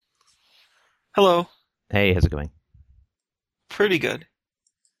Hello. Hey, how's it going? Pretty good.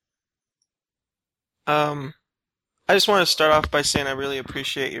 Um, I just want to start off by saying I really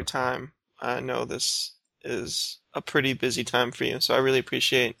appreciate your time. I know this is a pretty busy time for you, so I really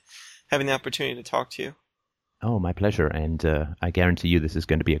appreciate having the opportunity to talk to you. Oh, my pleasure. And I guarantee you this is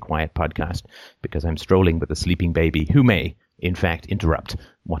going to be a quiet podcast because I'm strolling with a sleeping baby who may, in fact, interrupt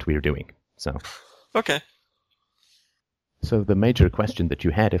what we're doing. Okay, So the major question that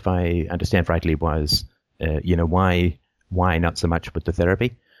you had, if I understand rightly, was, why not so much with the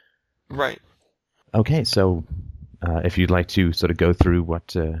therapy? right. Okay, so if you'd like to sort of go through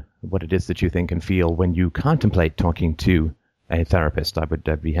what it is that you think and feel when you contemplate talking to a therapist,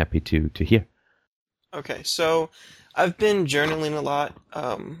 I'd be happy to hear. Okay, so I've been journaling a lot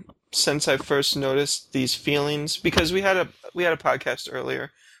since I first noticed these feelings because we had a podcast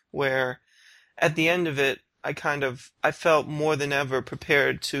earlier where at the end of it I felt more than ever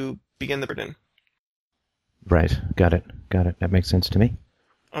prepared to begin the burden. Right, got it, got it. That makes sense to me.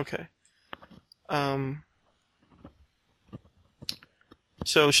 Okay. Um,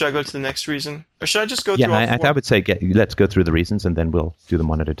 So should I go to the next reason? Or should I just go Yeah, through all I four? would say let's go through the reasons and then we'll do them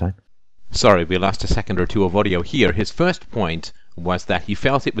one at a time. Sorry, we lost a second or two of audio here. His first point was that he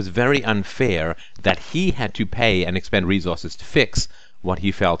felt it was very unfair that he had to pay and expend resources to fix what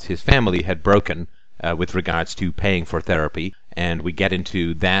he felt his family had broken with regards to paying for therapy. And we get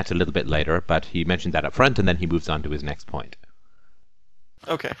into that a little bit later, but he mentioned that up front and then he moves on to his next point.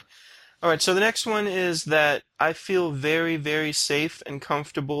 Okay. All right, so the next one is that I feel very, very safe and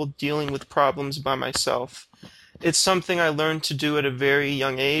comfortable dealing with problems by myself. It's something I learned to do at a very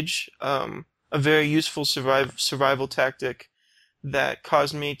young age, a very useful survival tactic that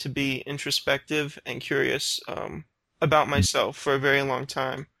caused me to be introspective and curious about myself for a very long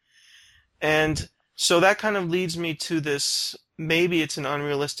time. And so that kind of leads me to this, maybe it's an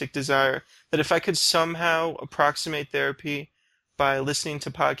unrealistic desire, that if I could somehow approximate therapy by listening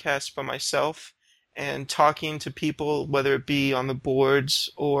to podcasts by myself and talking to people, whether it be on the boards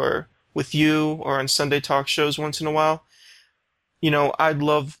or with you or on Sunday talk shows once in a while, I'd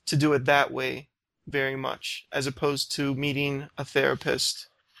love to do it that way very much, as opposed to meeting a therapist.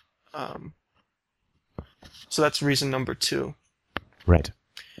 Um, so that's reason number two. Right.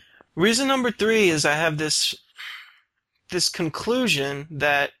 Reason number three is I have this conclusion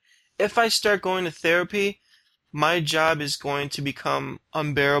that if I start going to therapy, my job is going to become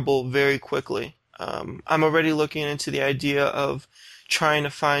unbearable very quickly. I'm already looking into the idea of trying to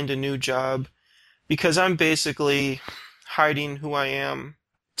find a new job because I'm basically hiding who I am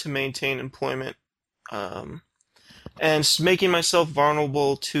to maintain employment, um, and making myself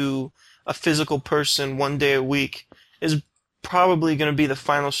vulnerable to a physical person one day a week is probably going to be the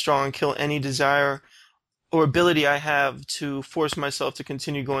final straw and kill any desire or ability I have to force myself to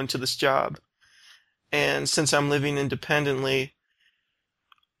continue going to this job. And since I'm living independently,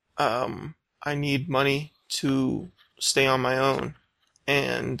 I need money to stay on my own.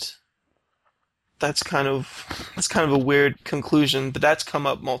 And that's kind of a weird conclusion, but that's come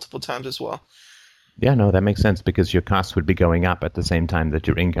up multiple times as well. Yeah, no, that makes sense because your costs would be going up at the same time that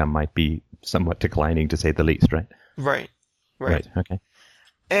your income might be somewhat declining, to say the least, right? Right, right. Right. Okay.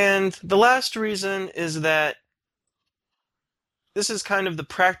 And the last reason is that this is kind of the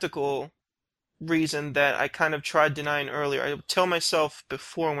practical reason that I kind of tried denying earlier. I would tell myself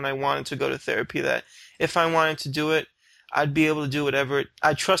before when I wanted to go to therapy that if I wanted to do it, I'd be able to do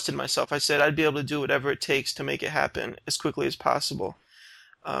I trusted myself. I said I'd be able to do whatever it takes to make it happen as quickly as possible.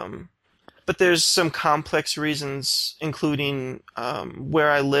 Um, but there's some complex reasons, including where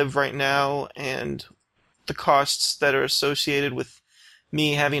I live right now and the costs that are associated with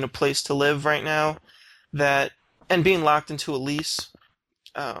me having a place to live right now, that and being locked into a lease.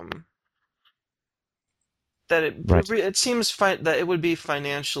 Um, that Right. it seems that it would be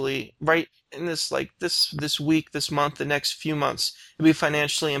financially right in this like this week, this month, the next few months, it'd be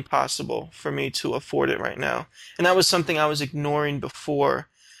financially impossible for me to afford it right now. And that was something I was ignoring before,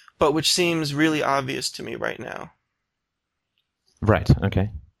 but which seems really obvious to me right now. Right.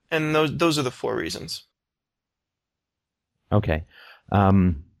 Okay. And those are the four reasons. Okay.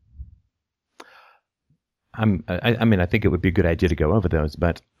 Um, I mean, I think it would be a good idea to go over those,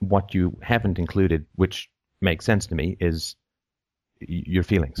 but what you haven't included, which makes sense to me, is your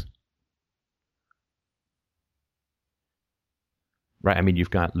feelings. Right. I mean, you've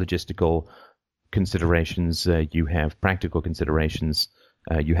got logistical considerations, you have practical considerations,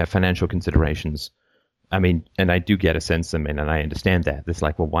 you have financial considerations. I mean, and I do get a sense, I mean, and I understand that. It's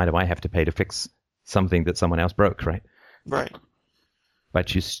like, well, why do I have to pay to fix something that someone else broke, right? Right.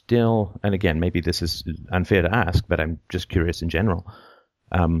 But you still, and again, maybe this is unfair to ask, but I'm just curious in general.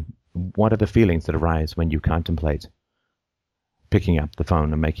 what are the feelings that arise when you contemplate picking up the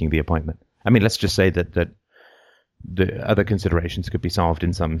phone and making the appointment? I mean, let's just say that the other considerations could be solved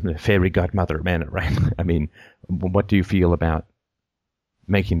in some fairy godmother manner, right? I mean, what do you feel about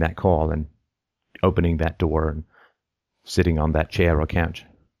making that call and opening that door and sitting on that chair or couch?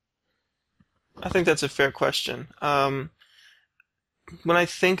 I think that's a fair question. When I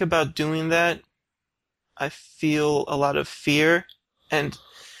think about doing that, I feel a lot of fear, and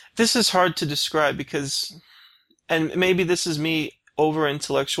this is hard to describe because, and maybe this is me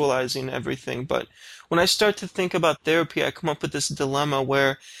over-intellectualizing everything, but when I start to think about therapy, I come up with this dilemma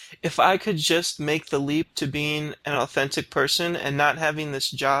where if I could just make the leap to being an authentic person and not having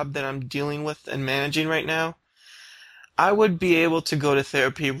this job that I'm dealing with and managing right now, I would be able to go to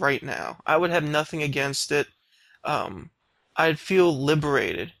therapy right now. I would have nothing against it. I'd feel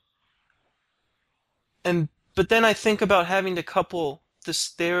liberated. But then I think about having to couple this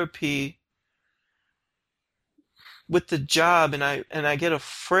therapy with the job, and I get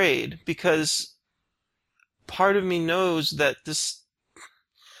afraid because part of me knows that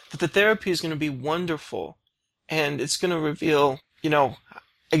the therapy is going to be wonderful, and it's going to reveal,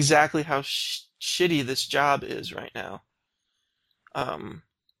 exactly how shitty this job is right now. And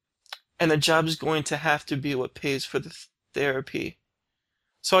the job is going to have to be what pays for the therapy.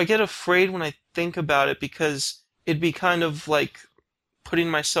 So I get afraid when I think about it because it'd be kind of like putting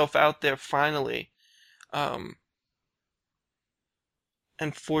myself out there finally, and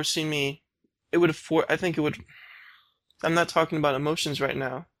forcing me. I think it would. I'm not talking about emotions right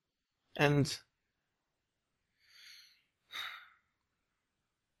now, and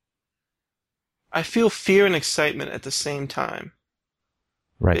I feel fear and excitement at the same time.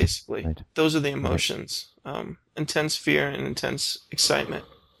 Right. Basically, right. Those are the emotions. Intense fear and intense excitement.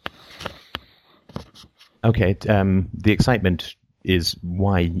 Okay, the excitement is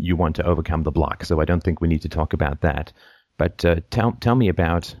why you want to overcome the block, so I don't think we need to talk about that. But tell me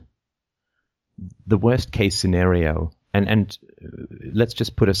about the worst case scenario, and let's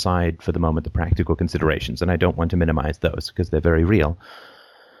just put aside for the moment the practical considerations, and I don't want to minimize those because they're very real.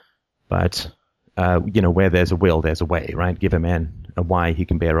 But where there's a will, there's a way, right? Give a man a why, he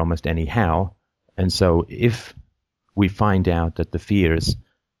can bear almost any how. And so if we find out that the fears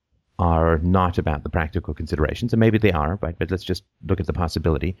are not about the practical considerations, and maybe they are, right? But let's just look at the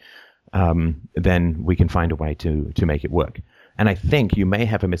possibility. Then we can find a way to make it work. And I think you may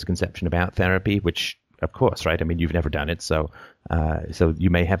have a misconception about therapy, which, of course, right? I mean, you've never done it, so you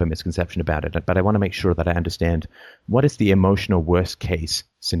may have a misconception about it. But I want to make sure that I understand what is the emotional worst case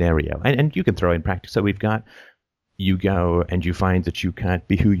scenario. And you can throw in practice. So we've got, you go and you find that you can't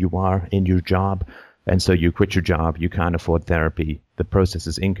be who you are in your job. And so you quit your job, you can't afford therapy, the process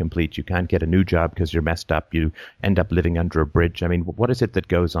is incomplete, you can't get a new job because you're messed up, you end up living under a bridge. I mean, what is it that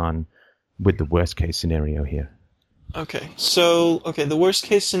goes on with the worst case scenario here? Okay, the worst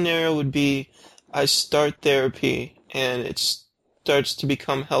case scenario would be I start therapy and it starts to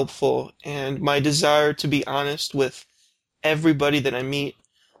become helpful, and my desire to be honest with everybody that I meet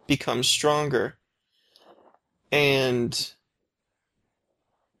becomes stronger, and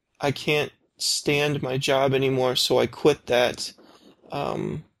I can't stand my job anymore, so I quit that.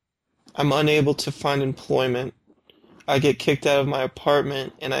 I'm unable to find employment. I get kicked out of my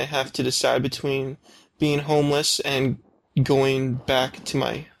apartment, and I have to decide between being homeless and going back to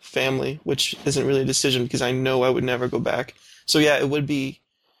my family, which isn't really a decision because I know I would never go back. So yeah,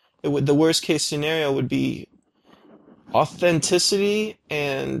 the worst case scenario would be authenticity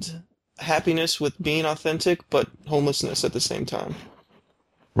and happiness with being authentic, but homelessness at the same time.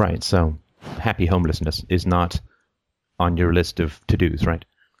 Right, so happy homelessness is not on your list of to-dos, right?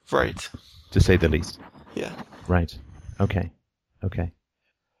 Right. To say the least. Yeah. Right. Okay.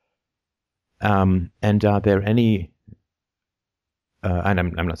 And are there any, and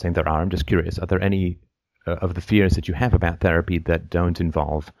I'm not saying there are, I'm just curious, are there any of the fears that you have about therapy that don't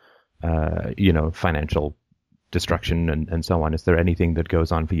involve, financial destruction and so on? Is there anything that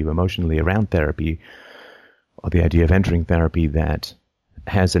goes on for you emotionally around therapy, or the idea of entering therapy that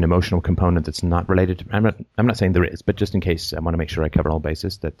has an emotional component that's not related to, I'm not saying there is, but just in case, I want to make sure I cover all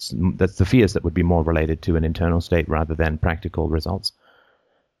bases. That's the fears that would be more related to an internal state rather than practical results.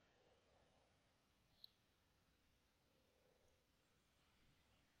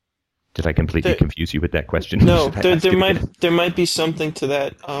 Did I completely confuse you with that question? No, there might be something to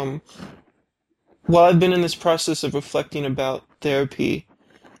that. While I've been in this process of reflecting about therapy,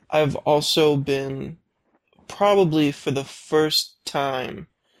 I've also been, probably for the first time,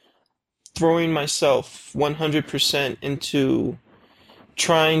 throwing myself 100% into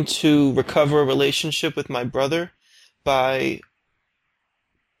trying to recover a relationship with my brother by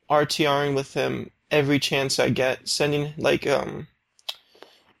RTRing with him every chance I get, sending like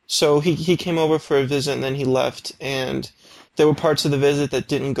so he came over for a visit and then he left, and there were parts of the visit that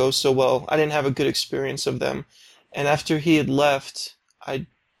didn't go so well. I didn't have a good experience of them. And after he had left, I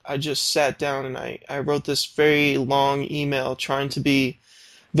just sat down and I wrote this very long email trying to be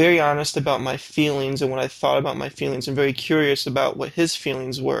very honest about my feelings and what I thought about my feelings, and very curious about what his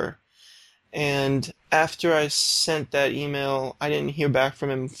feelings were. And after I sent that email, I didn't hear back from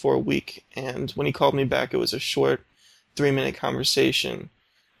him for a week. And when he called me back, it was a short 3-minute conversation.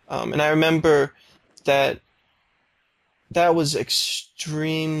 And I remember that was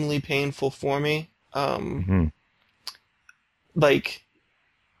extremely painful for me. Like,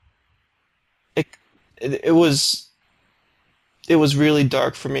 it was really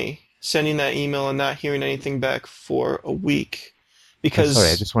dark for me, sending that email and not hearing anything back for a week. Because sorry,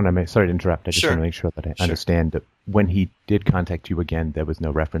 I just want to sorry to interrupt. I just Sure. want to make sure that I Sure. understand that when he did contact you again, there was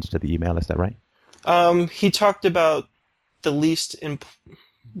no reference to the email. Is that right? He talked about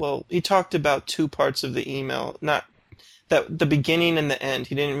he talked about two parts of the email, not that the beginning and the end.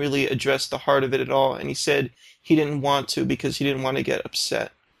 He didn't really address the heart of it at all, and he said he didn't want to because he didn't want to get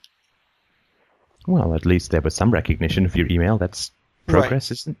upset. Well, at least there was some recognition of your email. That's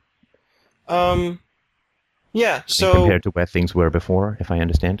progress, isn't it? Yeah, so Compared to where things were before, if I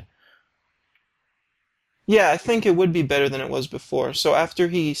understand. yeah, I think it would be better than it was before. So after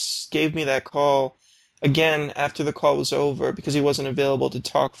he gave me that call, again, after the call was over, because he wasn't available to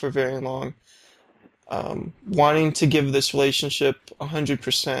talk for very long, wanting to give this relationship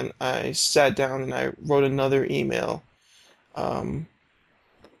 100%, I sat down and I wrote another email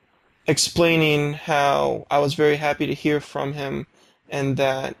explaining how I was very happy to hear from him, and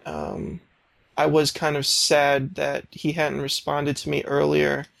that I was kind of sad that he hadn't responded to me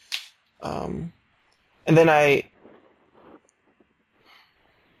earlier. And then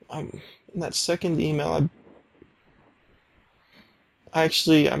in that second email,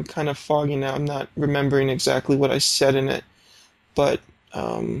 I'm kind of foggy now. I'm not remembering exactly what I said in it, but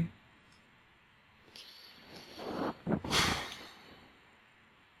I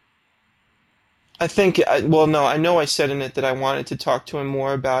know I said in it that I wanted to talk to him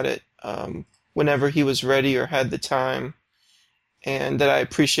more about it whenever he was ready or had the time, and that I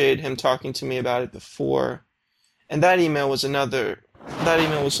appreciated him talking to me about it before. And that email was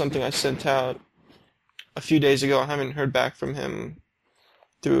something I sent out a few days ago. I haven't heard back from him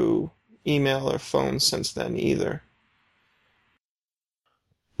through email or phone since then either.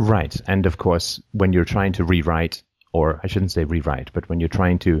 Right. And of course, when you're trying to rewrite, or I shouldn't say rewrite, but when you're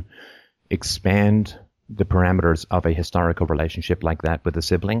trying to expand the parameters of a historical relationship like that with a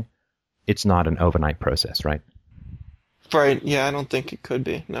sibling, it's not an overnight process, right? Right, yeah, I don't think it could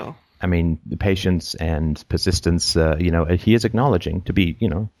be, no. I mean, the patience and persistence, he is acknowledging to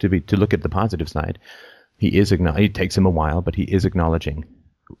look at the positive side. It takes him a while, but he is acknowledging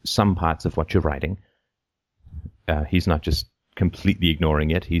some parts of what you're writing. He's not just completely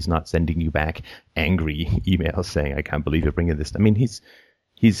ignoring it. He's not sending you back angry emails saying, "I can't believe you're bringing this." I mean,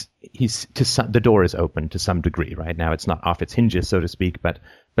 the door is open to some degree right now. It's not off its hinges, so to speak, but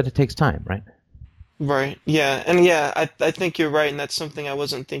it takes time, right? Right, yeah, and yeah, I think you're right, and that's something I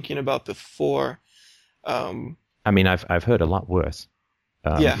wasn't thinking about before. I mean, I've heard a lot worse.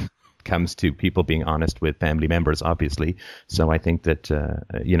 Yeah. Comes to people being honest with family members, obviously. So I think that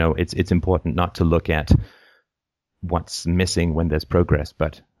it's important not to look at what's missing when there's progress,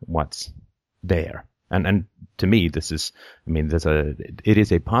 but what's there. And to me, it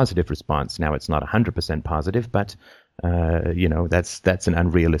is a positive response. Now, it's not 100% positive, but that's an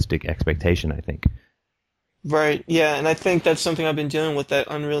unrealistic expectation, I think. Right, yeah, and I think that's something I've been dealing with, that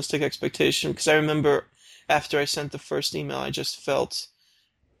unrealistic expectation, because I remember after I sent the first email, I just felt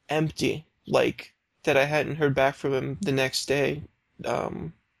empty, like that I hadn't heard back from him the next day.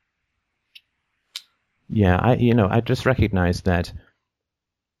 Yeah, I just recognize that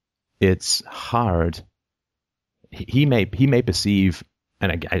it's hard. He may perceive,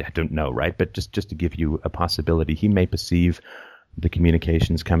 and I don't know, right? But just to give you a possibility, he may perceive the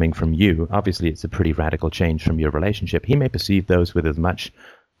communications coming from you. Obviously, it's a pretty radical change from your relationship. He may perceive those with as much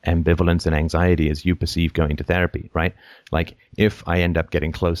ambivalence and anxiety as you perceive going to therapy, right? Like, if I end up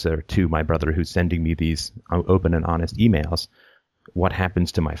getting closer to my brother who's sending me these open and honest emails, what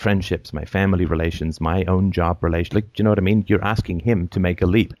happens to my friendships, my family relations, my own job relation? Like, do you know what I mean? You're asking him to make a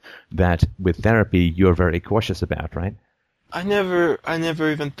leap that with therapy you're very cautious about, right? I never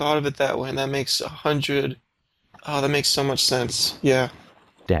even thought of it that way, and that makes that makes so much sense. Yeah.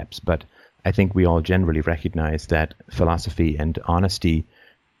 Steps, but I think we all generally recognize that philosophy and honesty,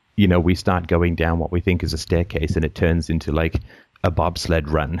 we start going down what we think is a staircase, and it turns into like a bobsled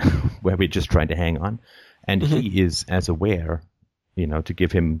run where we're just trying to hang on. And he is as aware, to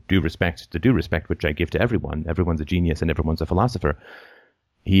give him due respect, which I give to everyone. Everyone's a genius and everyone's a philosopher.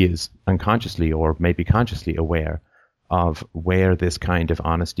 He is unconsciously or maybe consciously aware of where this kind of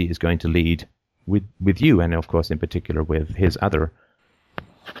honesty is going to lead with you, and of course in particular with his other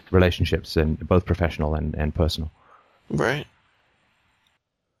relationships, and both professional and personal. Right.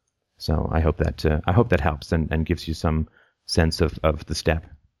 So I hope that helps and gives you some sense of the step.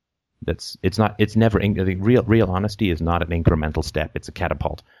 Real honesty is not an incremental step. It's a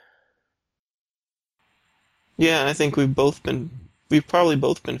catapult. Yeah, I think we've probably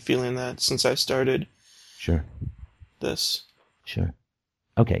both been feeling that since I started. Sure. This. Sure.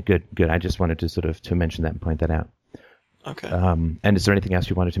 Okay, good. I just wanted to mention that and point that out. Okay. And is there anything else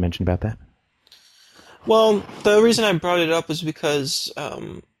you wanted to mention about that? Well, the reason I brought it up was because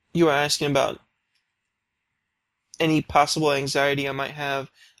you were asking about any possible anxiety I might have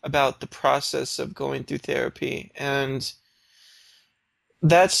about the process of going through therapy. And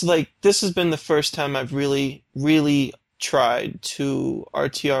that's this has been the first time I've really, really tried to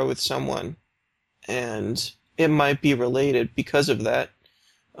RTR with someone. And it might be related because of that.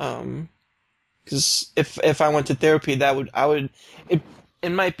 Because if I went to therapy,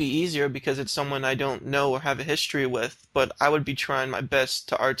 it might be easier because it's someone I don't know or have a history with, but I would be trying my best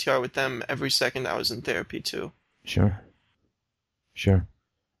to RTR with them every second I was in therapy too. Sure.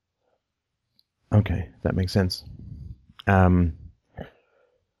 Okay, that makes sense.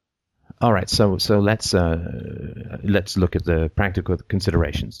 All right, so let's look at the practical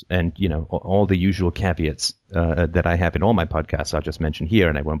considerations, and all the usual caveats that I have in all my podcasts. I'll just mention here,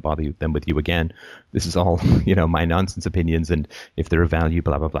 and I won't bother them with you again. This is all my nonsense opinions, and if they're of value,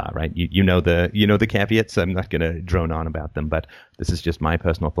 blah blah blah. Right? You know the caveats. I'm not going to drone on about them, but this is just my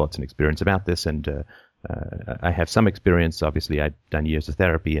personal thoughts and experience about this, and I have some experience. Obviously, I've done years of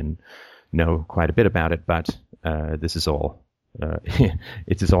therapy and know quite a bit about it, but this is all.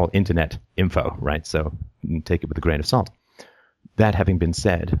 It is all internet info, right? So take it with a grain of salt. That having been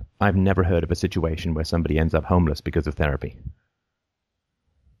said, I've never heard of a situation where somebody ends up homeless because of therapy.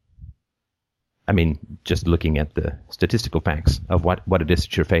 I mean, just looking at the statistical facts of what it is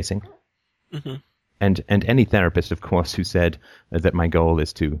that you're facing. Mm-hmm. And any therapist, of course, who said that my goal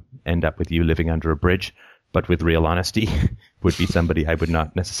is to end up with you living under a bridge, but with real honesty, would be somebody I would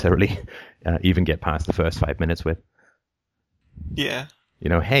not necessarily even get past the first 5 minutes with. Yeah.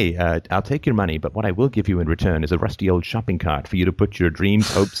 Hey, I'll take your money, but what I will give you in return is a rusty old shopping cart for you to put your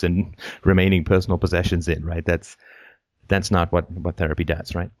dreams, hopes, and remaining personal possessions in, right? That's not what therapy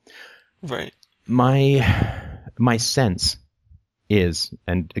does, right? Right. My sense is,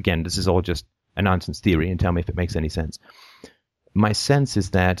 and again, this is all just a nonsense theory, and tell me if it makes any sense. My sense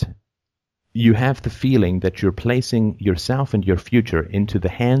is that you have the feeling that you're placing yourself and your future into the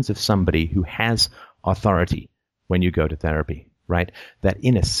hands of somebody who has authority when you go to therapy, right? That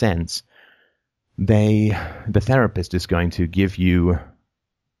in a sense, the therapist is going to give you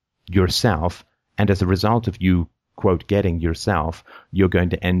yourself, and as a result of you, quote, getting yourself, you're going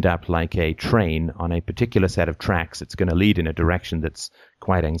to end up like a train on a particular set of tracks. It's going to lead in a direction that's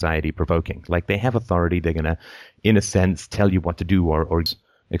quite anxiety-provoking. Like they have authority, they're going to, in a sense, tell you what to do or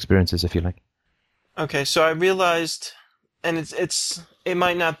experiences, if you like. Okay, so I realized, and it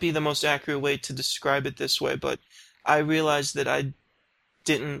might not be the most accurate way to describe it this way, but I realized that I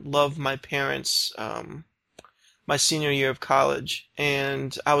didn't love my parents my senior year of college,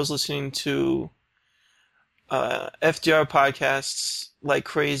 and I was listening to FDR podcasts like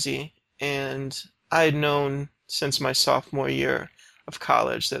crazy, and I had known since my sophomore year of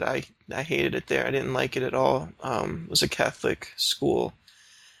college that I hated it there. I didn't like it at all. It was a Catholic school,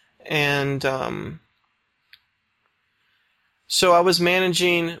 and so I was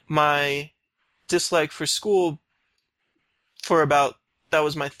managing my dislike for school for that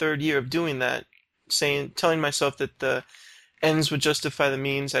was my third year of doing that, telling myself that the ends would justify the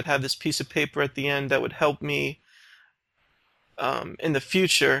means. I'd have this piece of paper at the end that would help me in the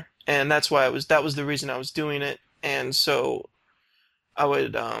future, and that was the reason I was doing it. And so I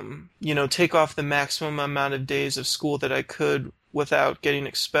would take off the maximum amount of days of school that I could without getting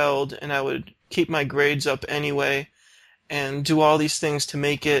expelled, and I would keep my grades up anyway and do all these things to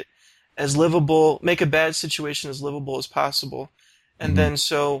make it as livable, make a bad situation as livable as possible. And then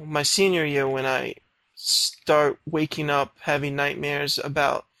so my senior year, when I start waking up having nightmares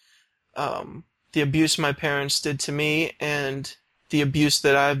about the abuse my parents did to me and the abuse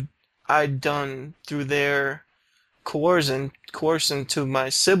that I'd done through their coercion to my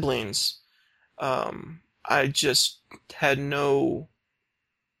siblings, I just had no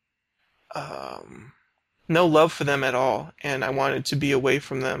no love for them at all, and I wanted to be away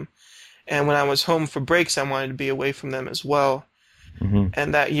from them. And when I was home for breaks, I wanted to be away from them as well. Hmm.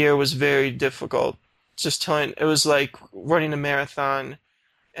 And that year was very difficult. It was like running a marathon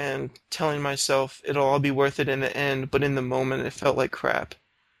and telling myself it'll all be worth it in the end, but in the moment it felt like crap.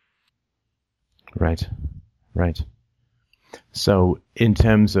 Right. Right. So, in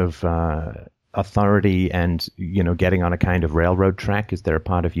terms of authority and getting on a kind of railroad track, is there a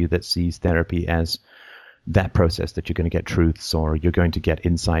part of you that sees therapy as that process, that you're going to get truths or you're going to get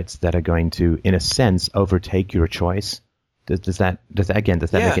insights that are going to, in a sense, overtake your choice? Does that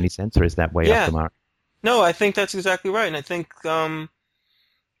Yeah. make any sense, or is that way off Yeah. the mark? No, I think that's exactly right. And I think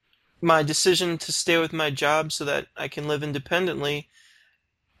my decision to stay with my job so that I can live independently,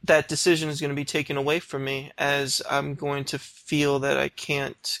 that decision is going to be taken away from me as I'm going to feel that I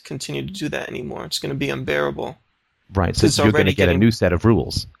can't continue to do that anymore. It's going to be unbearable. Right. So It's you're going to already get a getting new set of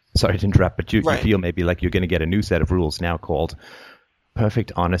rules. Sorry to interrupt, but you right. feel maybe like you're going to get a new set of rules now called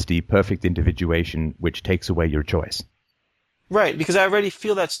perfect honesty, perfect individuation, which takes away your choice. Right, because I already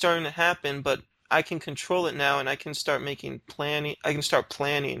feel that starting to happen, but I can control it now and I can start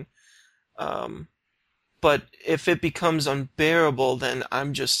planning. Um, but if it becomes unbearable, then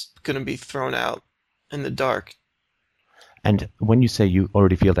I'm just going to be thrown out in the dark. And when you say you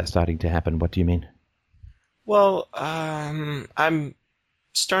already feel that starting to happen, what do you mean? Well, I'm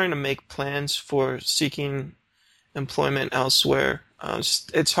starting to make plans for seeking employment elsewhere.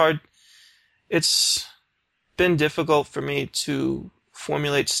 It's hard. It's been difficult for me to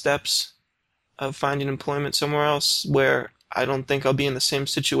formulate steps of finding employment somewhere else where I don't think I'll be in the same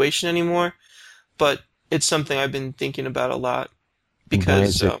situation anymore. But it's something I've been thinking about a lot And why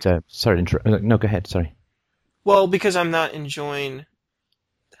because, is it? Sorry to interrupt. No, go ahead. Sorry. well, because I'm not enjoying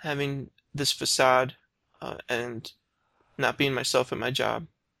having this facade and not being myself at my job.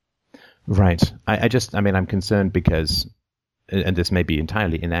 Right. I mean, I'm concerned because, and this may be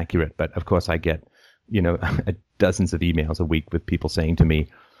entirely inaccurate, but of course I get, dozens of emails a week with people saying to me,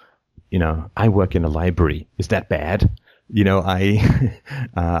 I work in a library. Is that bad? I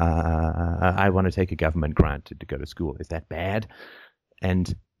I want to take a government grant to go to school. Is that bad?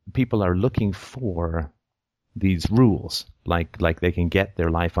 And people are looking for these rules, like they can get their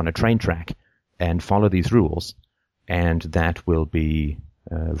life on a train track and follow these rules, and that will be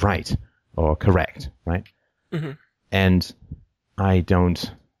right or correct, right? Hmm. And I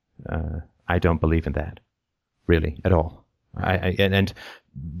don't believe in that, really, at all. And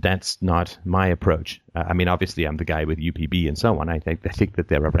that's not my approach. I mean, obviously, I'm the guy with UPB and so on. I think that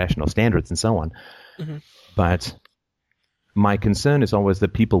there are rational standards and so on. Hmm. But my concern is always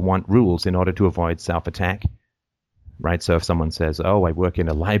that people want rules in order to avoid self-attack, right? So if someone says, "Oh, I work in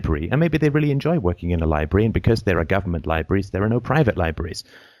a library," and maybe they really enjoy working in a library, and because there are government libraries, there are no private libraries,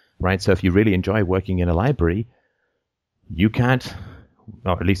 right? So if you really enjoy working in a library, you can't,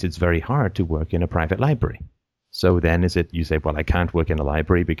 or at least it's very hard to work in a private library. So then you say, well, I can't work in a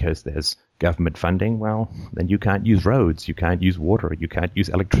library because there's government funding. Well, then you can't use roads, you can't use water, you can't use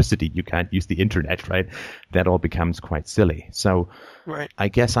electricity, you can't use the internet, right? That all becomes quite silly. So Right. I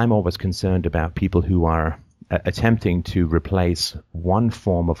guess I'm always concerned about people who are attempting to replace one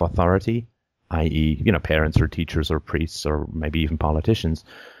form of authority, i.e., parents or teachers or priests or maybe even politicians,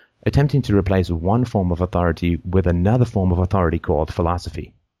 attempting to replace one form of authority with another form of authority called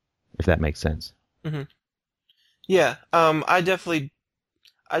philosophy, if that makes sense. Hmm. Yeah. I definitely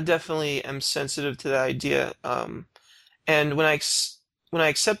am sensitive to that idea. And when I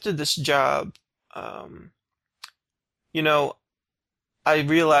accepted this job, um, you know, I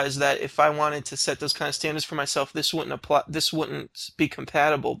realized that if I wanted to set those kind of standards for myself, this wouldn't apply, this wouldn't be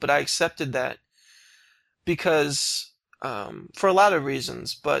compatible. But I accepted that because for a lot of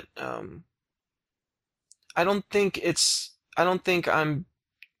reasons. But I don't think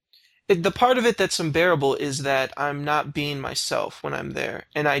the part of it that's unbearable is that I'm not being myself when I'm there,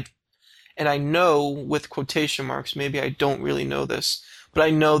 and I know with quotation marks, maybe I don't really know this, but I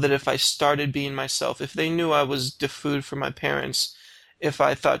know that if I started being myself, if they knew I was defood for my parents, if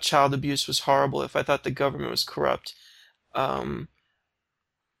I thought child abuse was horrible, if I thought the government was corrupt, um,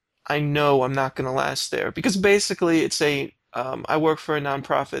 I know I'm not going to last there because basically I work for a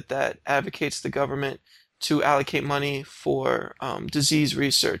nonprofit that advocates the government to allocate money for disease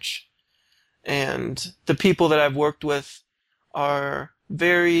research. And the people that I've worked with are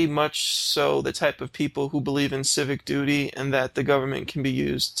very much so the type of people who believe in civic duty and that the government can be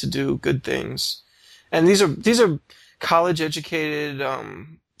used to do good things. And these are college educated,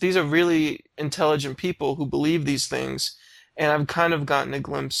 these are really intelligent people who believe these things. And I've kind of gotten a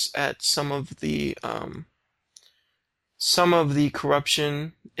glimpse at some of the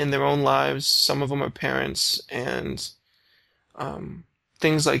corruption in their own lives. Some of them are parents and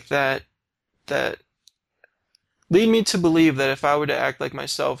things like that that lead me to believe that if I were to act like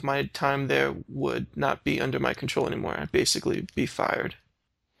myself, my time there would not be under my control anymore. I'd basically be fired.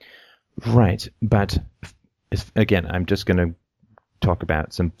 Right, but again, I'm just going to talk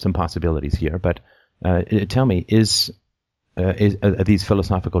about some possibilities here. But tell me, are these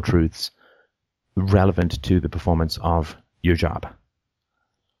philosophical truths relevant to the performance of your job?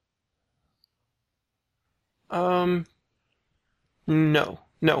 No,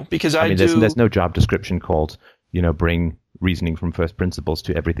 because I mean, do. there's no job description called, bring reasoning from first principles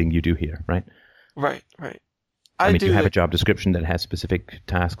to everything you do here, right? Right. I mean, do you have a job description that has specific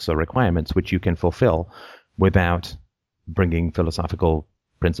tasks or requirements which you can fulfill without bringing philosophical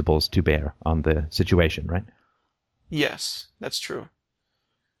principles to bear on the situation, right? Yes, that's true.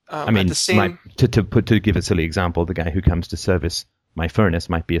 I mean, at the same... to give a silly example, the guy who comes to service my furnace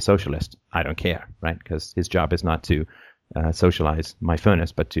might be a socialist. I don't care, right? Because his job is not to socialize my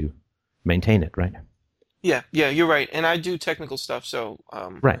furnace, but to maintain it, right? Yeah, you're right. And I do technical stuff, so...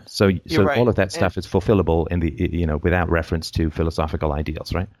 right. So right. all of that stuff is fulfillable in the without reference to philosophical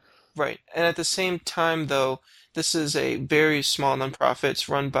ideals, right? Right. And at the same time, though, this is a very small nonprofit. It's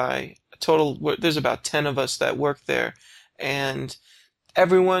run by there's about 10 of us that work there, and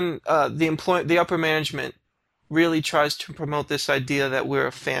everyone, the upper management really tries to promote this idea that we're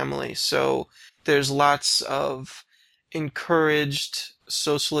a family. So there's lots of encouraged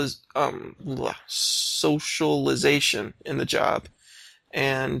socialization in the job,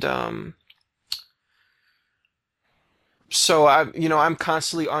 and so I'm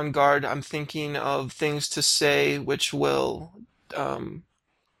constantly on guard. I'm thinking of things to say which will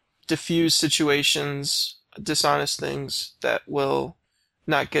diffuse situations, dishonest things that will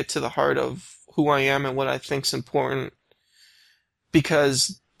not get to the heart of who I am and what I think's important,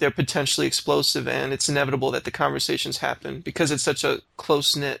 because they're potentially explosive, and it's inevitable that the conversations happen because it's such a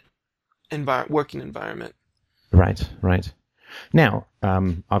close-knit working environment. Right. Now,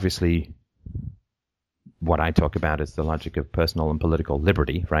 obviously, what I talk about is the logic of personal and political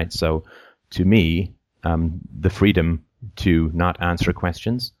liberty, right? So, to me, the freedom to not answer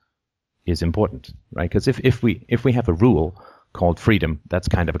questions is important, right? Because if we have a rule called freedom, that's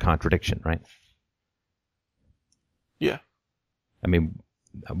kind of a contradiction, right? Yeah. I mean,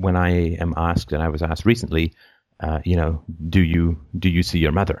 when I am asked, and I was asked recently, do you see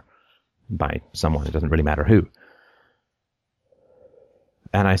your mother by someone? It doesn't really matter who.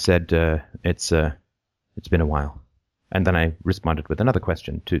 And I said, it's been a while. And then I responded with another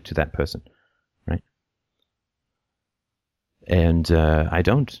question to that person, right? And I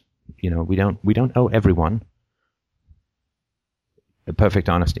don't, we don't owe everyone a perfect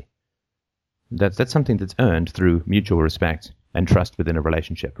honesty. That's something that's earned through mutual respect and trust within a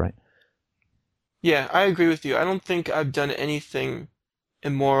relationship, right? Yeah, I agree with you. I don't think I've done anything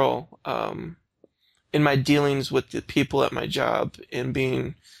immoral in my dealings with the people at my job in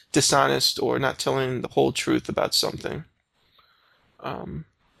being dishonest or not telling the whole truth about something.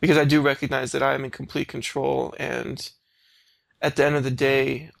 Because I do recognize that I am in complete control, and at the end of the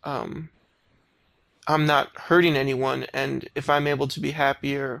day, I'm not hurting anyone, and if I'm able to be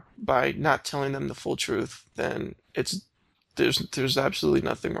happier by not telling them the full truth, then there's absolutely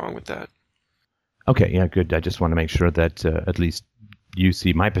nothing wrong with that. Okay, yeah, good. I just want to make sure that at least you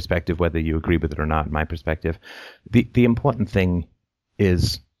see my perspective, whether you agree with it or not, my perspective. The important thing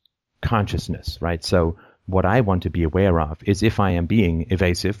is consciousness, right? So what I want to be aware of is if I am being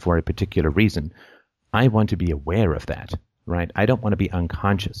evasive for a particular reason, I want to be aware of that, right? I don't want to be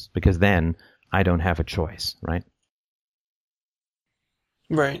unconscious, because then I don't have a choice, right?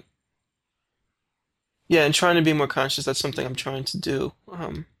 Right. Yeah, and trying to be more conscious, that's something I'm trying to do.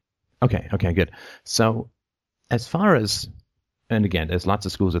 Okay, good. So as far as, and again, there's lots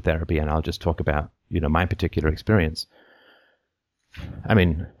of schools of therapy, and I'll just talk about, my particular experience. I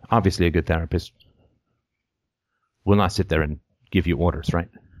mean, obviously a good therapist will not sit there and give you orders, right?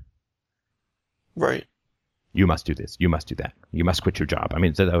 Right. You must do this. You must do that. You must quit your job. I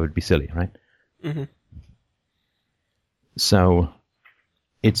mean, that would be silly, right? Mm-hmm. So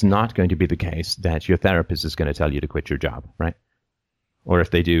it's not going to be the case that your therapist is going to tell you to quit your job, right? Or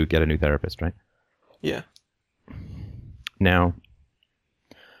if they do, get a new therapist, right? Yeah. Now,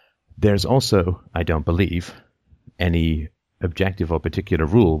 there's also, I don't believe, any objective or particular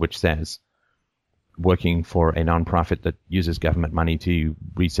rule which says working for a nonprofit that uses government money to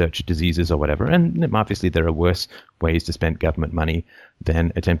research diseases or whatever, and obviously there are worse ways to spend government money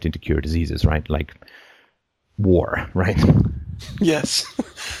than attempting to cure diseases, right? Like war, right? Yes.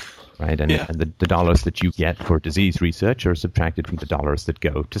 right? And, Yeah. and the dollars that you get for disease research are subtracted from the dollars that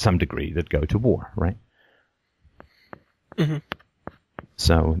go, to some degree, that go to war, right? Mm-hmm.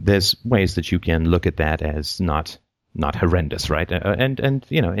 So there's ways that you can look at that as not horrendous, right? And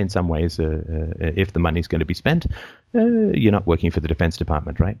in some ways, if the money's going to be spent, you're not working for the Defense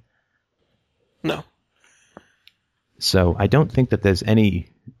Department, right? No. So I don't think that there's any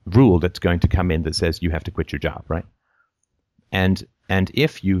rule that's going to come in that says you have to quit your job, right? And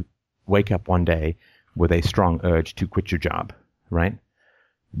if you wake up one day with a strong urge to quit your job, right,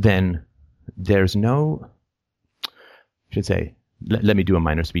 then there's no, I should say, let me do a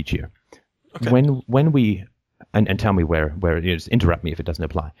minor speech here. Okay. When we, and tell me where it is, interrupt me if it doesn't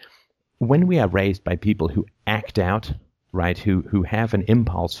apply. When we are raised by people who act out, right, who have an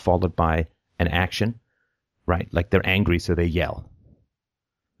impulse followed by an action, right, like they're angry so they yell,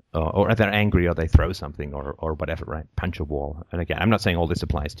 or they're angry or they throw something or whatever, right, punch a wall. And again, I'm not saying all this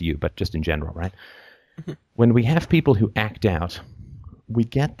applies to you, but just in general, right? Mm-hmm. When we have people who act out, we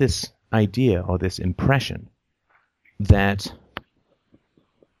get this idea or this impression that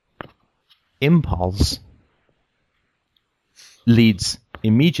impulse leads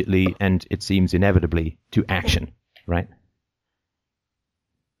immediately and it seems inevitably to action, right?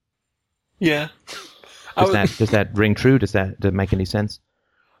 Yeah. Does that ring true? Does that make any sense?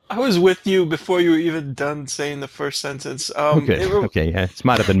 I was with you before you were even done saying the first sentence. Okay, yeah,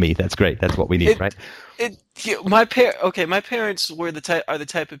 smarter than me. That's great. That's what we need, right? My parents were the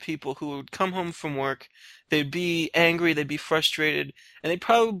type of people who would come home from work, they'd be angry, they'd be frustrated, and they'd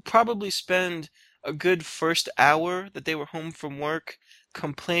probably spend a good first hour that they were home from work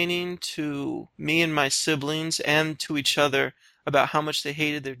complaining to me and my siblings and to each other about how much they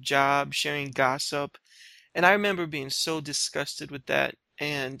hated their job, sharing gossip. And I remember being so disgusted with that,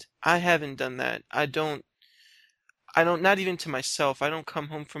 and I haven't done that. I don't, not even to myself. I don't come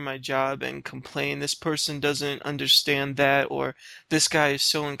home from my job and complain, this person doesn't understand that, or this guy is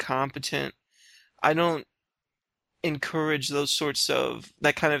so incompetent. I don't encourage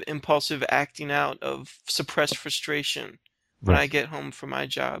that kind of impulsive acting out of suppressed frustration when I get home from my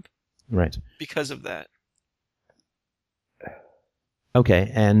job. Right. Because of that.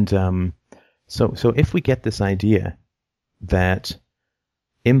 Okay, and so if we get this idea that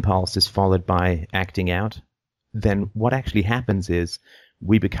impulse is followed by acting out, then what actually happens is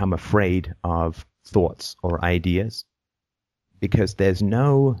we become afraid of thoughts or ideas because there's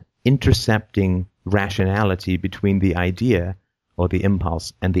no intercepting rationality between the idea or the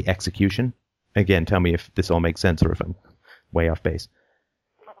impulse and the execution. Again, tell me if this all makes sense or if I'm way off base.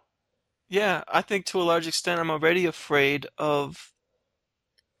 Yeah, I think to a large extent I'm already afraid of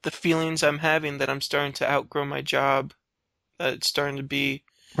the feelings I'm having that I'm starting to outgrow my job, that it's starting to be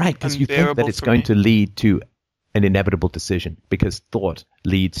right, because you think that it's going to lead to an inevitable decision, because thought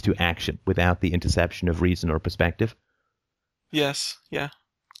leads to action without the interception of reason or perspective. Yes, yeah.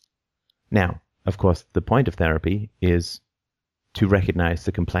 Now, of course, the point of therapy is to recognize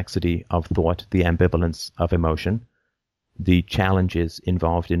the complexity of thought, the ambivalence of emotion, the challenges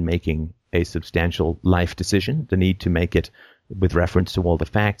involved in making a substantial life decision, the need to make it with reference to all the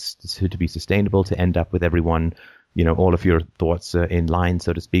facts, to be sustainable, to end up with everyone, all of your thoughts in line,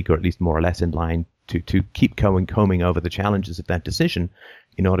 so to speak, or at least more or less in line, to keep combing over the challenges of that decision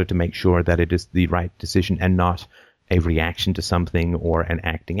in order to make sure that it is the right decision and not a reaction to something or an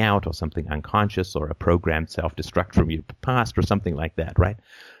acting out or something unconscious or a programmed self-destruct from your past or something like that, right?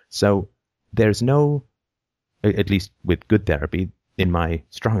 So there's no, at least with good therapy, in my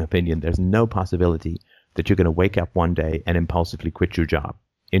strong opinion, there's no possibility that you're going to wake up one day and impulsively quit your job.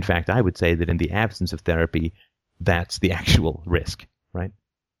 In fact, I would say that in the absence of therapy, that's the actual risk, right?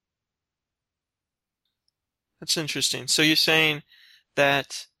 That's interesting. So you're saying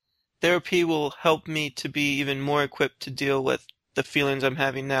that therapy will help me to be even more equipped to deal with the feelings I'm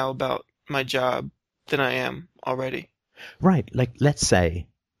having now about my job than I am already. Right. Like, let's say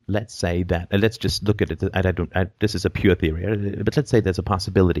that, let's just look at it. This is a pure theory, but let's say there's a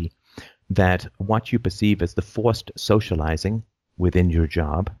possibility that what you perceive as the forced socializing within your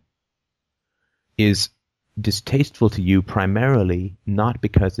job is distasteful to you primarily not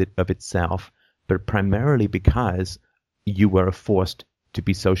because of itself, but primarily because you were forced to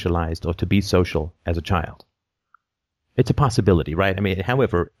be socialized or to be social as a child. It's a possibility, right? I mean,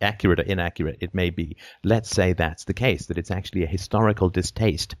 however accurate or inaccurate it may be, let's say that's the case, that it's actually a historical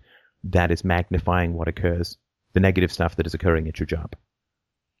distaste that is magnifying what occurs, the negative stuff that is occurring at your job.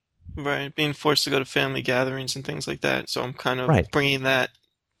 Right, being forced to go to family gatherings and things like that, so I'm kind of bringing that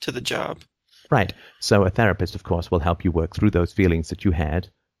to the job. Right. So a therapist, of course, will help you work through those feelings that you had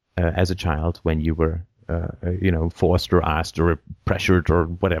as a child when you were forced or asked or pressured or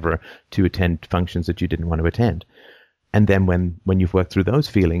whatever to attend functions that you didn't want to attend. And then when you've worked through those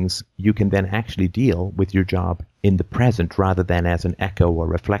feelings, you can then actually deal with your job in the present rather than as an echo or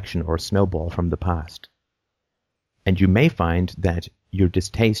reflection or snowball from the past. And you may find that your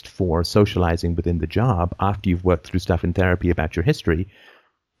distaste for socializing within the job after you've worked through stuff in therapy about your history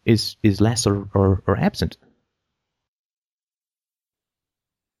is less or absent.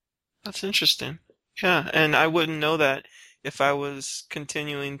 That's interesting. Yeah, and I wouldn't know that if I was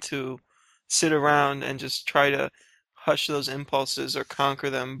continuing to sit around and just try to hush those impulses or conquer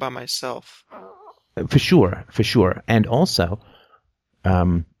them by myself. For sure. And also,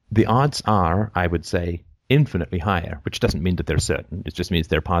 the odds are, I would say, infinitely higher, which doesn't mean that they're certain. It just means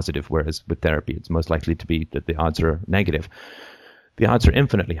they're positive, whereas with therapy, it's most likely to be that the odds are negative. The odds are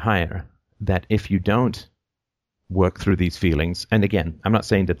infinitely higher that if you don't work through these feelings, and again, I'm not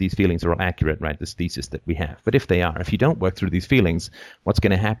saying that these feelings are all accurate, right, this thesis that we have, but if they are, if you don't work through these feelings, what's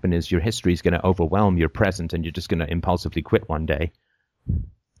going to happen is your history is going to overwhelm your present and you're just going to impulsively quit one day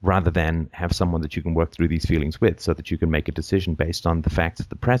rather than have someone that you can work through these feelings with so that you can make a decision based on the facts of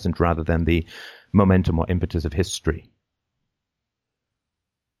the present rather than the momentum or impetus of history.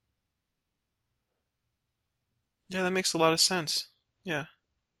 Yeah, that makes a lot of sense. Yeah.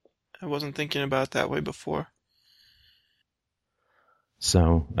 I wasn't thinking about it that way before.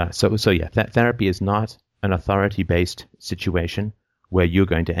 So yeah, therapy is not an authority-based situation where you're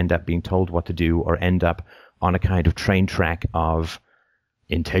going to end up being told what to do or end up on a kind of train track of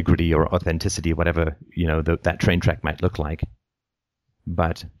integrity or authenticity, whatever, that train track might look like.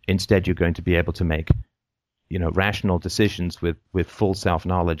 But instead, you're going to be able to make, rational decisions with full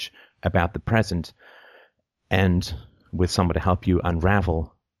self-knowledge about the present and with someone to help you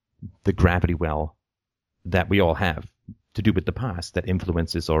unravel the gravity well that we all have to do with the past that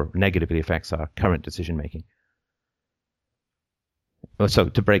influences or negatively affects our current decision making. So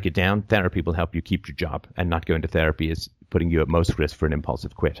to break it down, therapy will help you keep your job, and not going to therapy is putting you at most risk for an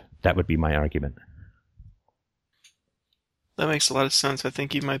impulsive quit. That would be my argument. That makes a lot of sense. I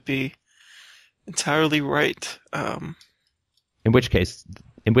think you might be entirely right. In which case,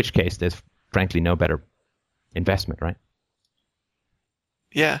 there's frankly no better investment, right?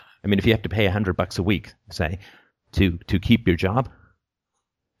 Yeah. I mean, if you have to pay $100 a week, say, to keep your job,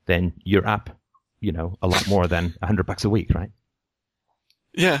 then you're up, a lot more than $100 a week, right?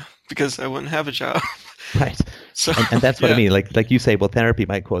 Yeah, because I wouldn't have a job. Right. So, and that's what yeah. I mean. Like you say, well, therapy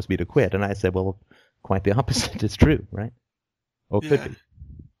might cause me to quit, and I say, well, quite the opposite. It's true, right? Or could Yeah. be.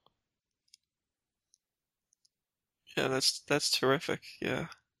 Yeah, that's terrific. Yeah.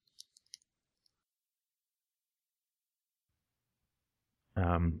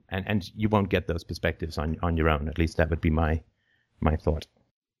 And you won't get those perspectives on your own. At least that would be my thought.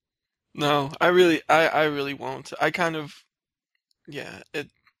 No, I really won't. I kind of, yeah,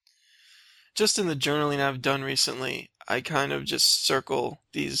 just in the journaling I've done recently, I kind of just circle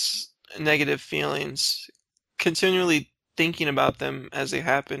these negative feelings, continually thinking about them as they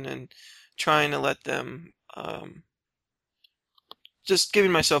happen and trying to let them, just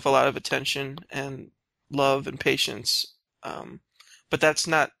giving myself a lot of attention and love and patience. But that's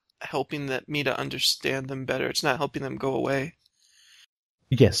not helping me to understand them better. It's not helping them go away.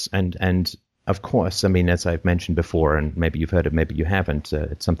 Yes, and of course, I mean, as I've mentioned before, and maybe you've heard it, maybe you haven't,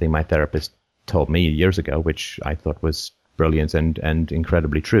 it's something my therapist told me years ago, which I thought was brilliant and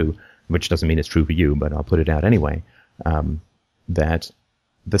incredibly true, which doesn't mean it's true for you, but I'll put it out anyway, that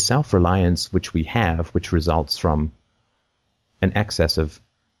the self-reliance which we have, which results from an excess of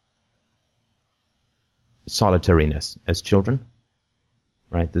solitariness as children,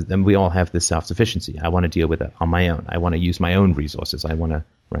 right? Then we all have this self-sufficiency. I want to deal with it on my own. I want to use my own resources. I want to,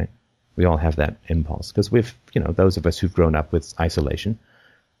 right? We all have that impulse because we've, those of us who've grown up with isolation,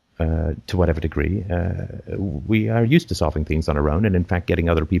 to whatever degree, we are used to solving things on our own. And in fact, getting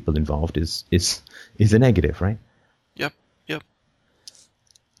other people involved is a negative, right? Yep.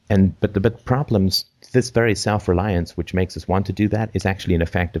 But the problems, this very self-reliance, which makes us want to do that, is actually an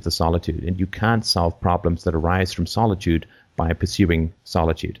effect of the solitude. And you can't solve problems that arise from solitude by pursuing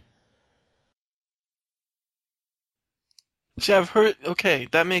solitude. See, okay,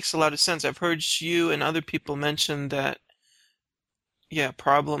 that makes a lot of sense. I've heard you and other people mention that, yeah,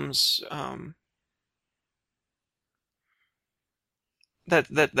 problems,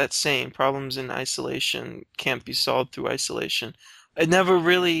 that saying, problems in isolation can't be solved through isolation. It never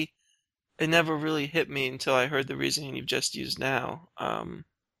really hit me until I heard the reasoning you've just used now.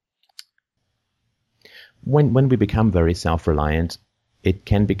 When we become very self-reliant, it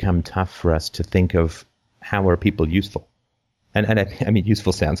can become tough for us to think of how are people useful. And I mean,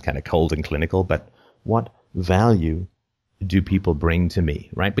 useful sounds kind of cold and clinical, but what value do people bring to me,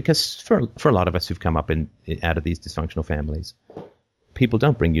 right? Because for a lot of us who've come up out of these dysfunctional families, people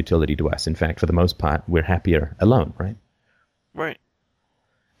don't bring utility to us. In fact, for the most part, we're happier alone, right? Right.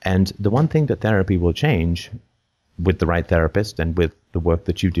 And the one thing that therapy will change with the right therapist and with the work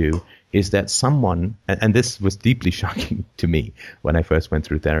that you do is that someone, and this was deeply shocking to me when I first went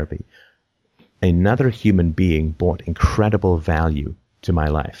through therapy, another human being brought incredible value to my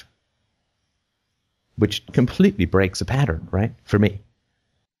life, which completely breaks a pattern, right? For me.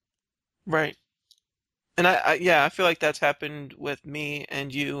 Right. And I feel like that's happened with me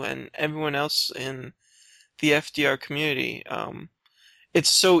and you and everyone else in the FDR community. It's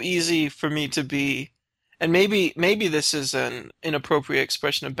so easy for me to be, and maybe this is an inappropriate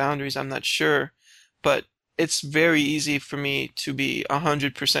expression of boundaries, I'm not sure, but it's very easy for me to be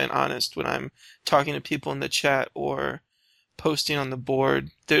 100% honest when I'm talking to people in the chat or posting on the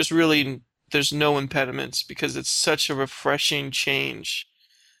board. There's no impediments because it's such a refreshing change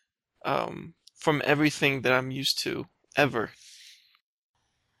from everything that I'm used to ever.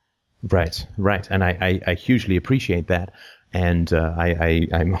 Right. And I hugely appreciate that. And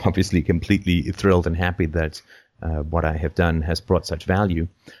I'm obviously completely thrilled and happy that what I have done has brought such value.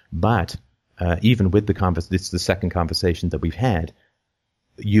 But even with this is the second conversation that we've had,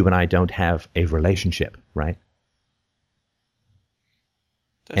 you and I don't have a relationship, right?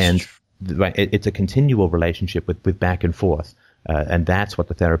 That's It's a continual relationship with back and forth. And that's what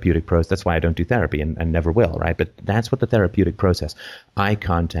the therapeutic process, that's why I don't do therapy and never will, right? But that's what the therapeutic process, eye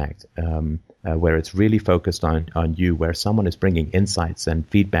contact, where it's really focused on you, where someone is bringing insights and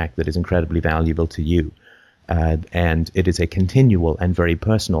feedback that is incredibly valuable to you. And it is a continual and very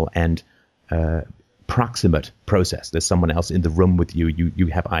personal and proximate process. There's someone else in the room with you. You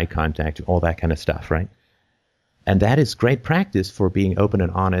have eye contact, all that kind of stuff, right? And that is great practice for being open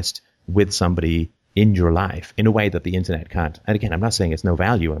and honest with somebody in your life in a way that the internet can't. And again, I'm not saying it's no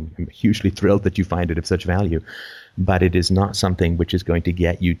value. I'm hugely thrilled that you find it of such value, but it is not something which is going to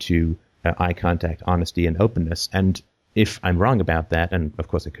get you to eye contact, honesty, and openness. And if I'm wrong about that, and of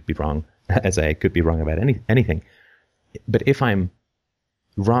course I could be wrong, as I could be wrong about anything, but if I'm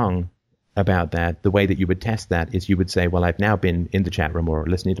wrong about that, the way that you would test that is you would say, well, I've now been in the chat room or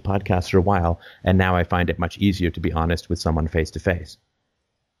listening to podcasts for a while, and now I find it much easier to be honest with someone face to face.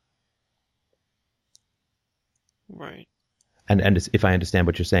 right. And if I understand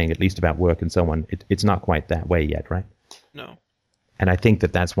what you're saying, at least about work and so on, it's not quite that way yet, right? No. And I think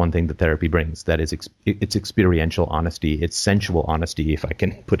that that's one thing that therapy brings. That is, it's experiential honesty. It's sensual honesty, if I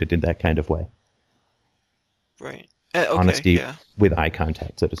can put it in that kind of way. Right. Okay, Honesty yeah. with eye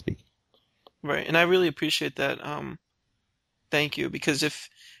contact, so to speak. Right. And I really appreciate that. Thank you. Because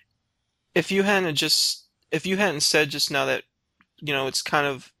if you hadn't said just now that,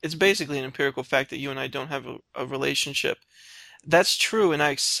 it's basically an empirical fact that you and I don't have a relationship. That's true, and I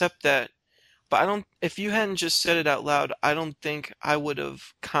accept that. But if you hadn't just said it out loud, I don't think I would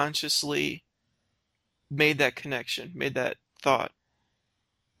have consciously made that connection, made that thought.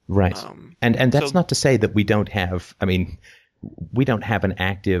 Right. And that's So, not to say that we don't have, we don't have an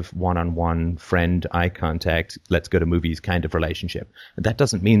active one-on-one friend eye contact, let's go to movies kind of relationship. That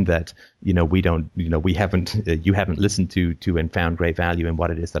doesn't mean that, we don't, we haven't, you haven't listened to and found great value in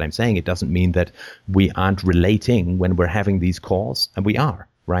what it is that I'm saying. It doesn't mean that we aren't relating when we're having these calls, and we are,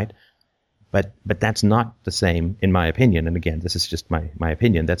 right? But that's not the same, in my opinion. And again, this is just my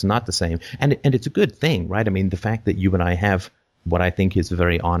opinion. That's not the same. And it's a good thing, right? The fact that you and I have what I think is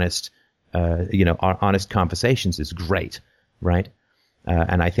very honest, our honest conversations is great. Right.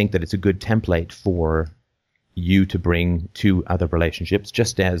 And I think that it's a good template for you to bring to other relationships,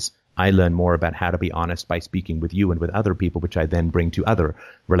 just as I learn more about how to be honest by speaking with you and with other people, which I then bring to other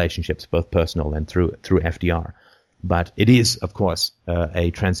relationships, both personal and through FDR. But it is, of course, a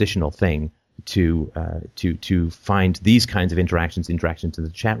transitional thing to find these kinds of interactions in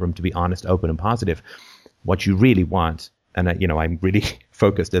the chat room to be honest, open, and positive. What you really want. And, I'm really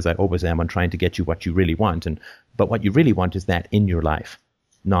focused, as I always am, on trying to get you what you really want. But what you really want is that in your life,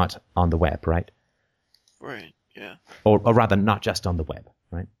 not on the web, right? right, yeah. Or rather, not just on the web,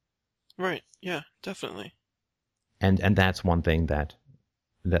 right? Right, yeah, definitely. And that's one thing that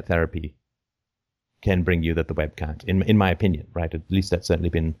therapy can bring you that the web can't, in my opinion, right? At least that's certainly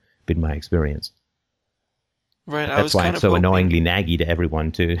been my experience. Right, I That's was why kind I'm of so hoping. annoyingly naggy to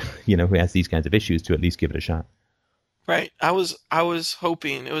everyone to, who has these kinds of issues to at least give it a shot. Right, I was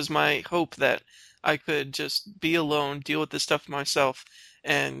hoping. It was my hope that I could just be alone, deal with this stuff myself,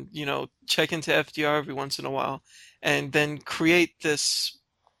 and check into FDR every once in a while, and then create this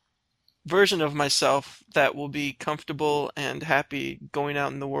version of myself that will be comfortable and happy going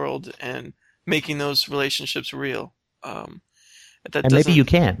out in the world and making those relationships real. That And maybe doesn't. you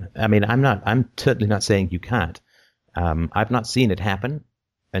can. I mean, I'm certainly not saying you can't. I've not seen it happen,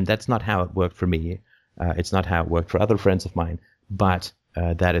 and that's not how it worked for me. It's not how it worked for other friends of mine. But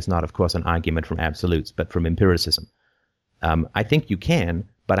that is not, of course, an argument from absolutes, but from empiricism. I think you can,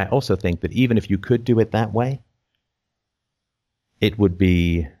 but I also think that even if you could do it that way, it would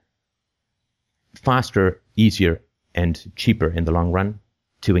be faster, easier, and cheaper in the long run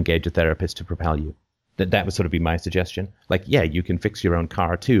to engage a therapist to propel you. That would sort of be my suggestion. Like, yeah, you can fix your own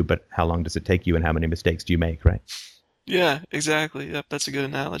car too, but how long does it take you and how many mistakes do you make, right? Yeah, exactly. Yep, that's a good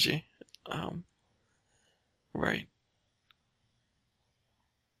analogy. Right.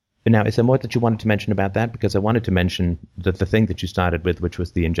 But now, is there more that you wanted to mention about that? Because I wanted to mention the thing that you started with, which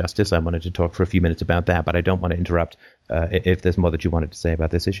was the injustice. I wanted to talk for a few minutes about that, but I don't want to interrupt if there's more that you wanted to say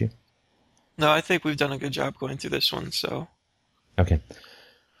about this issue. No, I think we've done a good job going through this one, so. Okay.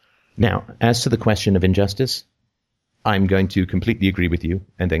 Now, as to the question of injustice, I'm going to completely agree with you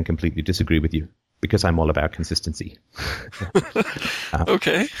and then completely disagree with you because I'm all about consistency.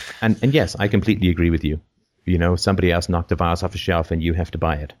 Okay. And yes, I completely agree with you. You know, somebody else knocked a vase off a shelf and you have to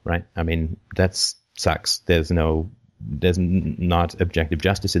buy it, right? I mean, that sucks. There's not objective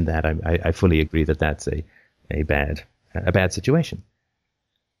justice in that. I fully agree that that's a bad situation.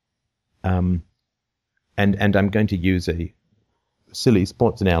 And I'm going to use a silly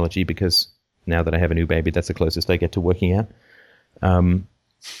sports analogy because now that I have a new baby, that's the closest I get to working out.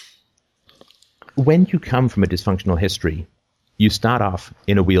 When you come from a dysfunctional history, you start off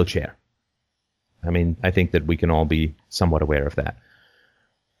in a wheelchair. I mean, I think that we can all be somewhat aware of that.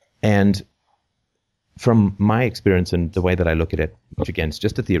 And from my experience and the way that I look at it, which again is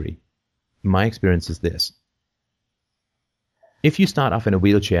just a theory, my experience is this. If you start off in a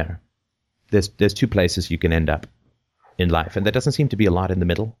wheelchair, there's two places you can end up in life, and there doesn't seem to be a lot in the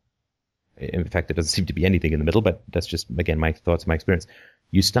middle. In fact, there doesn't seem to be anything in the middle, but that's just, again, my thoughts, my experience.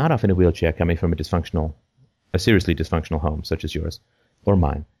 You start off in a wheelchair coming from a seriously dysfunctional home, such as yours or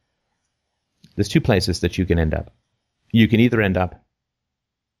mine. There's two places that you can end up. You can either end up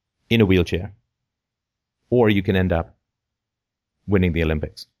in a wheelchair, or you can end up winning the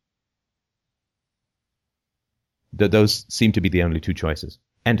Olympics. Those seem to be the only two choices.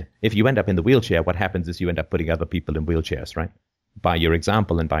 And if you end up in the wheelchair, what happens is you end up putting other people in wheelchairs, right? By your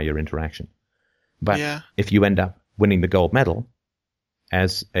example and by your interaction. But if you end up winning the gold medal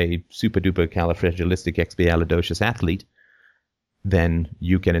as a super-duper califragilisticexpialidocious athlete, then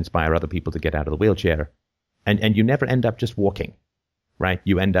you can inspire other people to get out of the wheelchair. And you never end up just walking, right?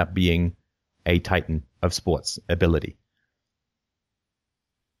 You end up being a titan of sports ability.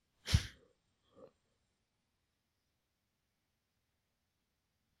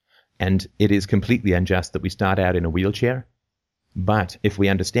 And it is completely unjust that we start out in a wheelchair. But if we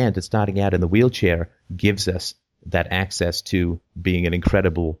understand that starting out in the wheelchair gives us that access to being an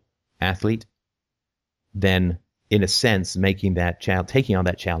incredible athlete, then in a sense, taking on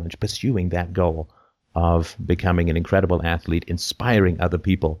that challenge, pursuing that goal of becoming an incredible athlete, inspiring other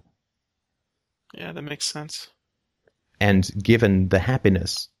people. Yeah, that makes sense. And given the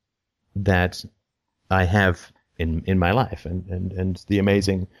happiness that I have in my life and the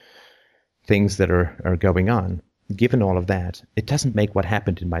amazing things that are going on, given all of that, it doesn't make what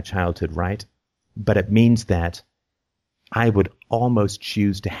happened in my childhood right, but it means that I would almost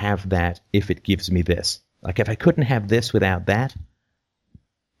choose to have that if it gives me this. Like, if I couldn't have this without that,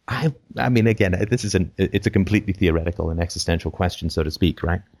 I mean, again, it's a completely theoretical and existential question, so to speak,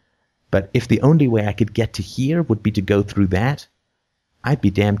 right? But if the only way I could get to here would be to go through that, I'd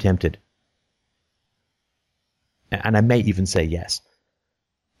be damn tempted. And I may even say yes,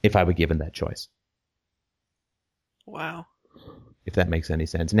 if I were given that choice. Wow. If that makes any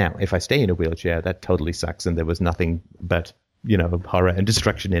sense. Now, if I stay in a wheelchair, that totally sucks, and there was nothing but, horror and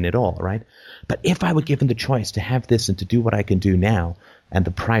destruction in it all, right? But if I were given the choice to have this and to do what I can do now, and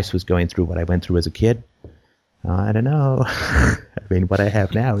the price was going through what I went through as a kid, I don't know. I mean, what I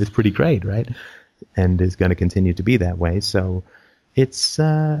have now is pretty great, right? And is going to continue to be that way. So it's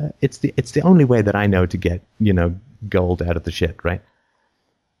the only way that I know to get, gold out of the shit, right?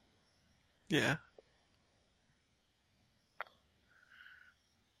 Yeah.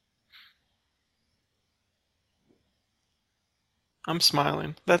 I'm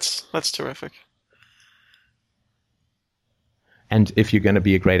smiling. That's terrific. And if you're going to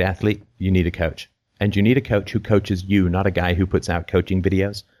be a great athlete, you need a coach. And you need a coach who coaches you, not a guy who puts out coaching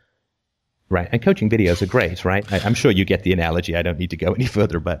videos. Right. And coaching videos are great, right? I'm sure you get the analogy. I don't need to go any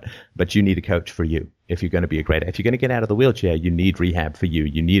further, but you need a coach for you if you're going to be if you're going to get out of the wheelchair, you need rehab for you.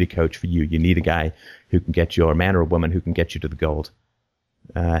 You need a coach for you. You need a guy who can get you, or a man or a woman who can get you to the gold.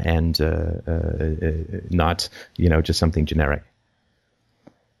 and not just something generic.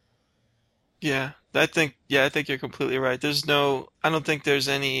 Yeah, I think you're completely right. I don't think there's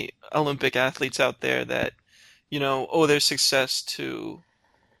any Olympic athletes out there that, owe their success to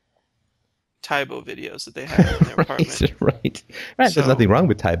Taibo videos that they have in their apartment. Right. So, There's nothing wrong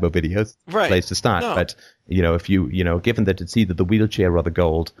with Taibo videos. right. Place to start. No. But if given that it's either the wheelchair or the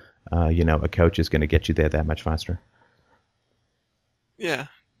gold, a coach is going to get you there that much faster. Yeah,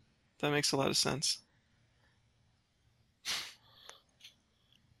 that makes a lot of sense.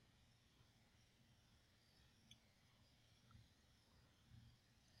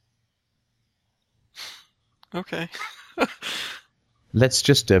 Okay. Let's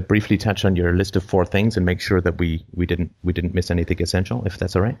just briefly touch on your list of 4 things and make sure that we didn't miss anything essential, if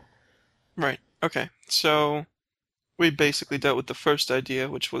that's all right. Right. Okay. So we basically dealt with the first idea,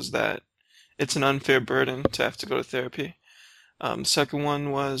 which was that it's an unfair burden to have to go to therapy. Second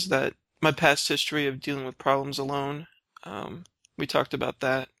one was that my past history of dealing with problems alone. We talked about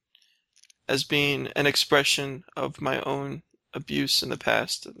that as being an expression of my own abuse in the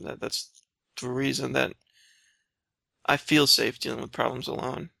past. And that's the reason that I feel safe dealing with problems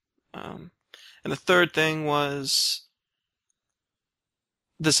alone. And the third thing was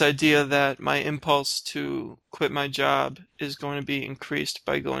this idea that my impulse to quit my job is going to be increased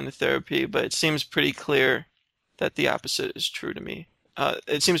by going to therapy, but it seems pretty clear that the opposite is true to me.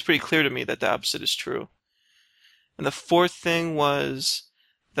 It seems pretty clear to me that the opposite is true. And the fourth thing was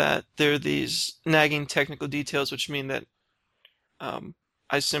that there are these nagging technical details which mean that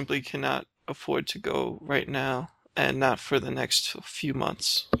I simply cannot afford to go right now, and not for the next few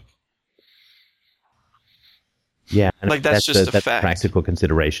months. Yeah, and Like that's just a that's fact. practical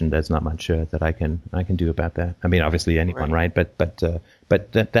consideration. There's not much that I can do about that. I mean, obviously anyone, right? But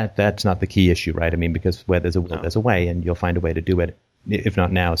that's not the key issue, right? I mean, because where there's a will, there's a way, and you'll find a way to do it. If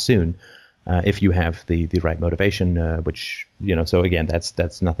not now, soon. If you have the right motivation, which so again,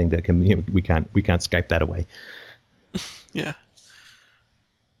 that's nothing that can we can't Skype that away. Yeah.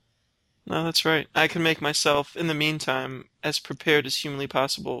 No, that's right. I can make myself, in the meantime, as prepared as humanly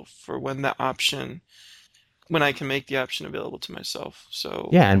possible for when I can make the option available to myself. So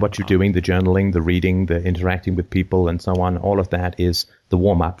yeah, and what you're doing, the journaling, the reading, the interacting with people, and so on, all of that is the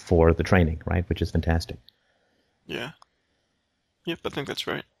warm up for the training, right? Which is fantastic. Yeah. Yep, I think that's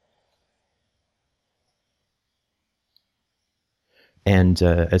right. And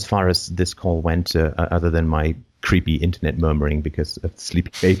as far as this call went, other than my creepy internet murmuring because of the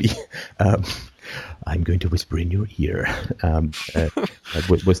sleeping baby, I'm going to whisper in your ear.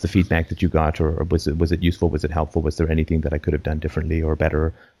 Was the feedback that you got, or was it useful? Was it helpful? Was there anything that I could have done differently or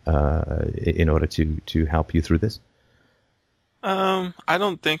better in order to help you through this? I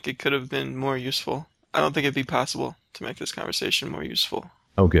don't think it could have been more useful. I don't think it'd be possible to make this conversation more useful.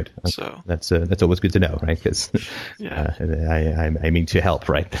 Oh, good. Okay. So that's always good to know, right? Because yeah. I mean to help,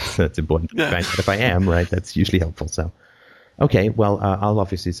 right? That's important. Yeah. But if I am, right, that's usually helpful. So, okay, well, I'll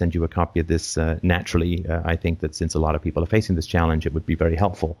obviously send you a copy of this naturally. I think that since a lot of people are facing this challenge, it would be very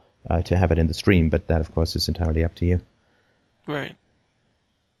helpful to have it in the stream. But that, of course, is entirely up to you. Right.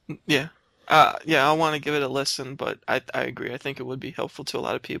 Yeah. Yeah, I want to give it a listen, but I agree. I think it would be helpful to a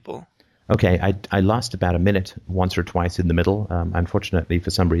lot of people. Okay, I lost about a minute once or twice in the middle. Unfortunately, for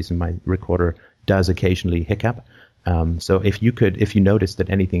some reason, my recorder does occasionally hiccup. So if you noticed that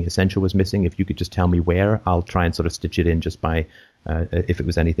anything essential was missing, if you could just tell me where, I'll try and sort of stitch it in just by, if it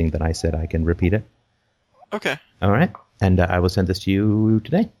was anything that I said, I can repeat it. Okay. All right, and I will send this to you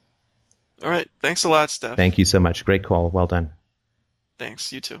today. All right. Thanks a lot, Steph. Thank you so much. Great call. Well done.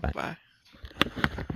 Thanks. You too. Bye. Bye.